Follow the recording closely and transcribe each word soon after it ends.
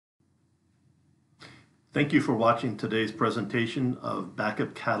Thank you for watching today's presentation of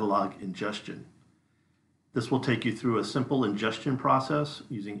Backup Catalog Ingestion. This will take you through a simple ingestion process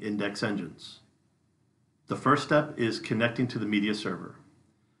using index engines. The first step is connecting to the media server.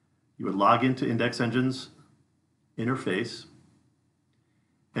 You would log into Index Engine's interface,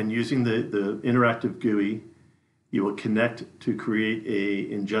 and using the interactive GUI, you will connect to create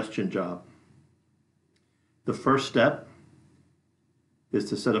an ingestion job. The first step is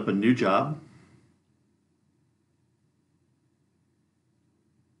to set up a new job.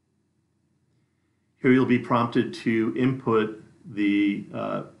 Here you'll be prompted to input the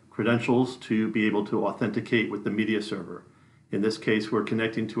credentials to be able to authenticate with the media server. In this case, we're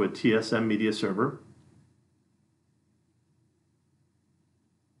connecting to a TSM media server.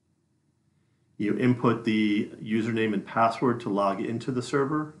 You input the username and password to log into the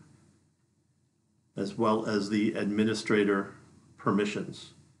server, as well as the administrator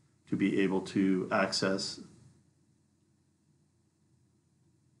permissions to be able to access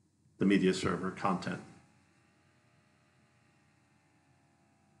the media server content.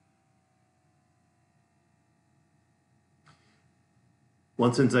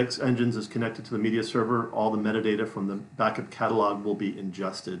 Once Index Engines is connected to the media server, all the metadata from the backup catalog will be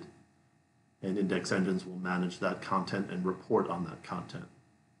ingested, and Index Engines will manage that content and report on that content.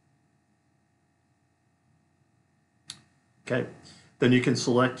 Okay, then you can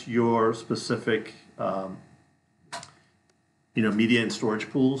select your specific media and storage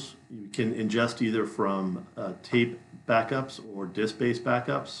pools. You can ingest either from tape backups or disk-based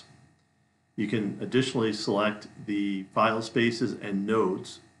backups. You can additionally select the Filespaces and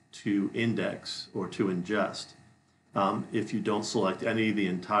nodes to index or to ingest. If you don't select any, the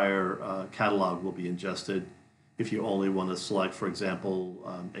entire catalog will be ingested. If you only want to select, for example,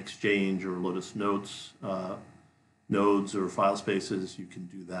 Exchange or Lotus Notes nodes or Filespaces, you can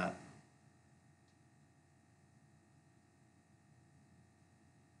do that.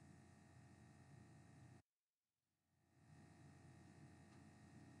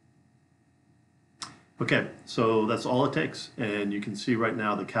 Okay, so that's all it takes, and you can see right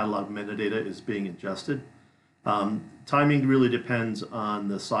now the catalog metadata is being ingested. Timing really depends on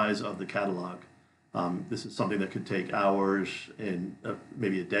the size of the catalog. This is something that could take hours and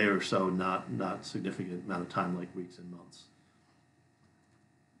maybe a day or so, not significant amount of time like weeks and months.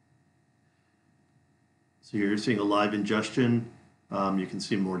 So you're seeing a live ingestion. You can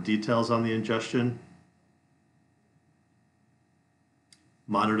see more details on the ingestion.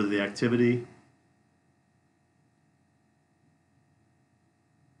 Monitor the activity.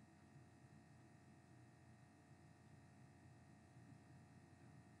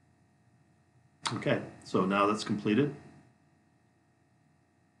 Okay, so now that's completed.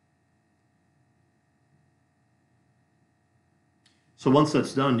 So once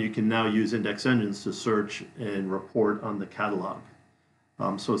that's done, you can now use Index Engines to search and report on the catalog.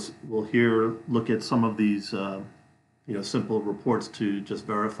 So we'll here look at some of these simple reports to just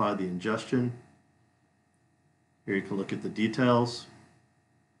verify the ingestion. Here you can look at the details.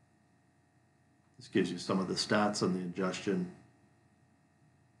 This gives you some of the stats on the ingestion,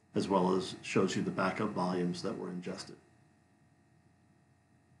 as well as shows you the backup volumes that were ingested.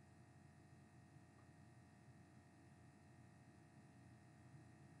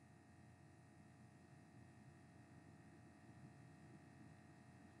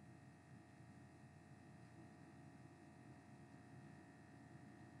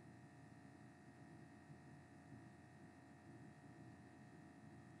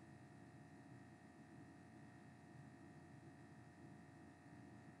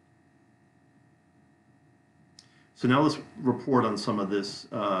 So now let's report on some of this,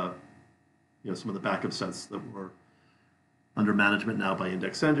 some of the backup sets that were under management now by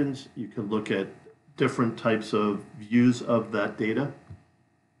Index Engines. You can look at different types of views of that data.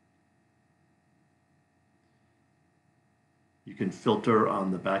 You can filter on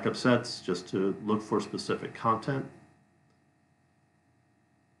the backup sets just to look for specific content.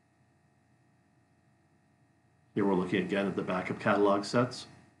 Here we're looking again at the backup catalog sets.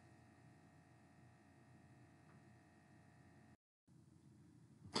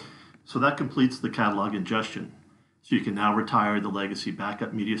 So that completes the catalog ingestion. So you can now retire the legacy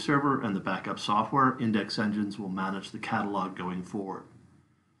backup media server and the backup software. Index Engines will manage the catalog going forward.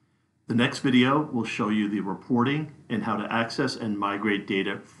 The next video will show you the reporting and how to access and migrate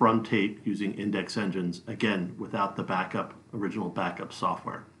data from tape using Index Engines, again, without the original backup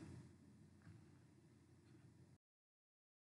software.